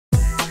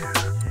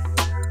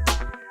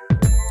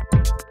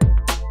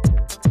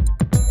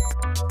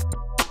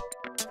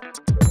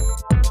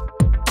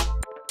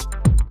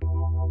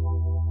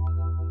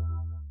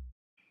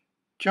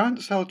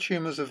Giant cell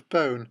tumours of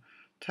bone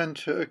tend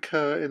to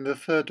occur in the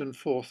third and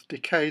fourth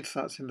decades,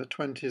 that's in the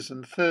 20s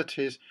and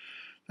 30s.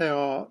 They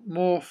are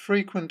more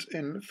frequent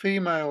in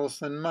females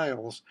than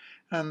males,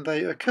 and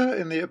they occur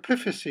in the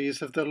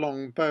epiphyses of the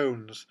long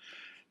bones,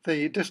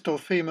 the distal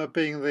femur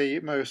being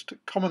the most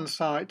common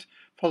site,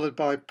 followed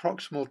by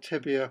proximal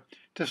tibia,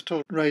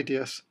 distal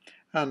radius,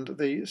 and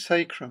the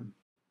sacrum.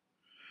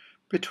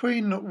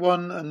 Between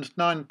 1 and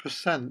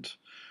 9%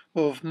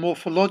 of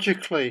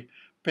morphologically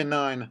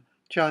benign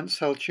giant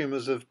cell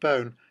tumours of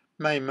bone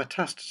may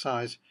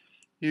metastasize,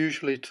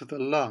 usually to the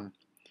lung,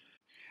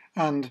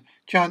 and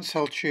giant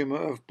cell tumour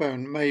of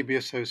bone may be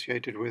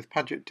associated with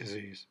Paget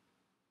disease.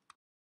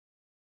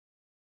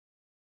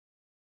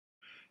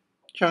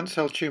 Giant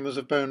cell tumours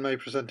of bone may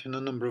present in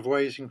a number of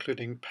ways,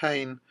 including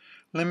pain,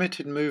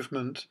 limited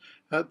movement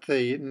at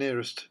the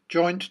nearest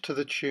joint to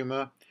the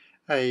tumour,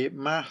 a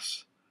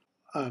mass,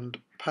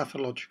 and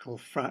pathological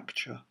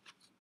fracture.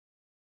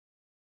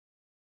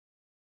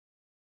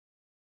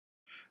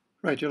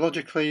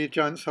 Radiologically,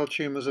 giant cell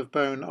tumours of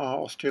bone are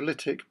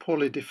osteolytic,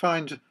 poorly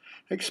defined,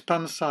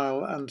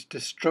 expansile and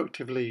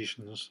destructive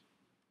lesions.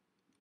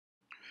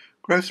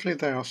 Grossly,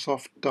 they are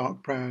soft,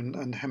 dark brown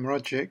and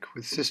hemorrhagic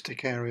with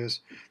cystic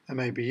areas. There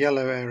may be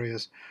yellow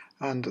areas,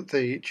 and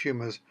the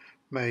tumours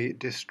may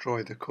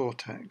destroy the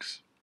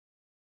cortex.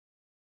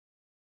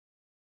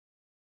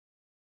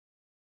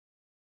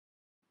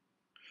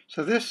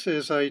 So this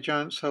is a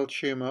giant cell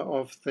tumour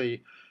of the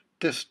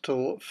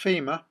distal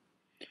femur,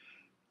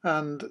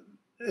 and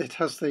it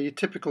has the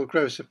typical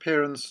gross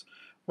appearance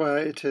where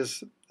it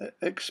is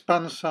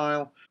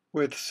expansile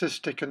with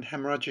cystic and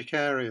hemorrhagic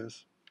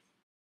areas.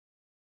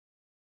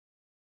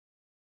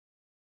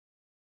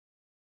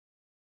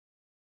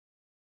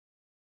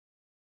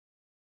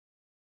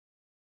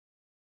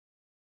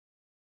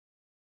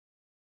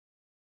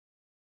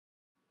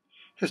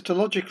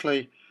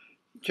 Histologically,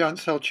 giant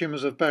cell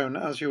tumours of bone,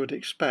 as you would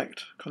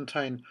expect,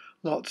 contain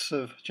lots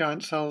of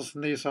giant cells,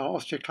 and these are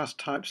osteoclast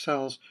type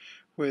cells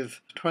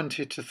with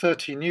 20 to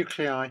 30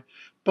 nuclei,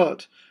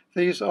 but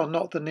these are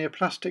not the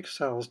neoplastic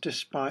cells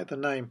despite the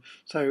name.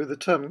 So the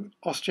term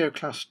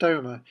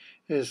osteoclastoma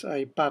is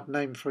a bad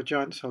name for a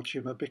giant cell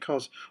tumour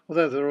because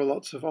although there are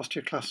lots of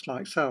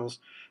osteoclast-like cells,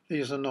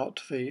 these are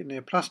not the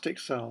neoplastic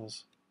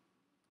cells.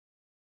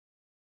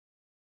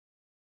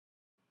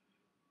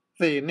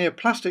 The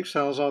neoplastic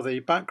cells are the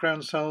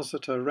background cells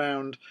that are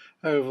round,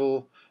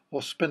 oval,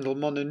 or spindle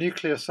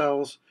mononuclear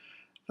cells.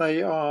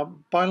 They are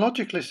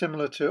biologically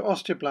similar to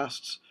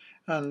osteoblasts,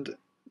 and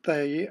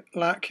they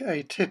lack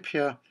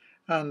atypia,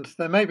 and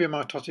there may be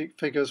mitotic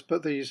figures,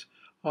 but these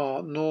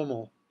are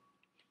normal.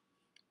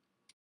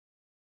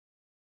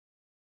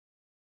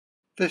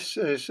 This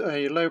is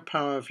a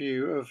low-power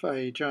view of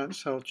a giant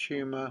cell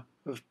tumour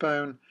of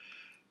bone,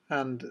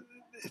 and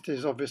it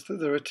is obvious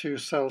that there are two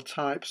cell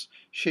types,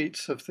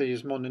 sheets of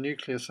these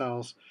mononuclear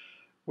cells,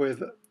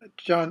 with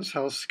giant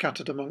cells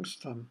scattered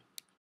amongst them.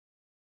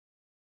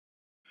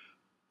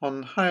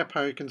 On higher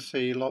power you can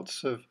see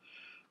lots of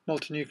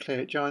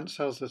multinucleate giant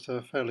cells that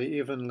are fairly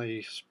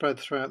evenly spread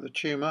throughout the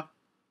tumour.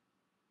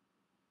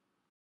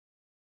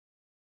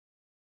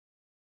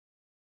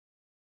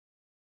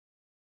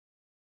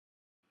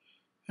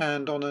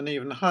 And on an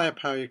even higher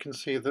power you can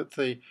see that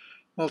the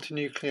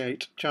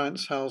multinucleate giant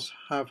cells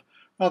have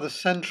rather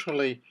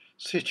centrally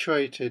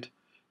situated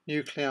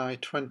nuclei,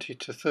 20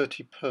 to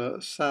 30 per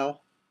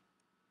cell.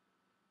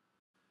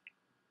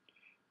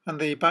 And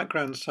the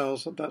background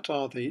cells that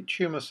are the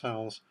tumour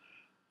cells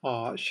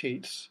are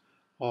sheets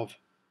of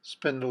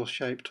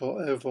spindle-shaped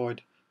or ovoid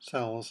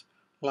cells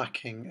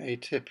lacking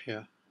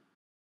atypia.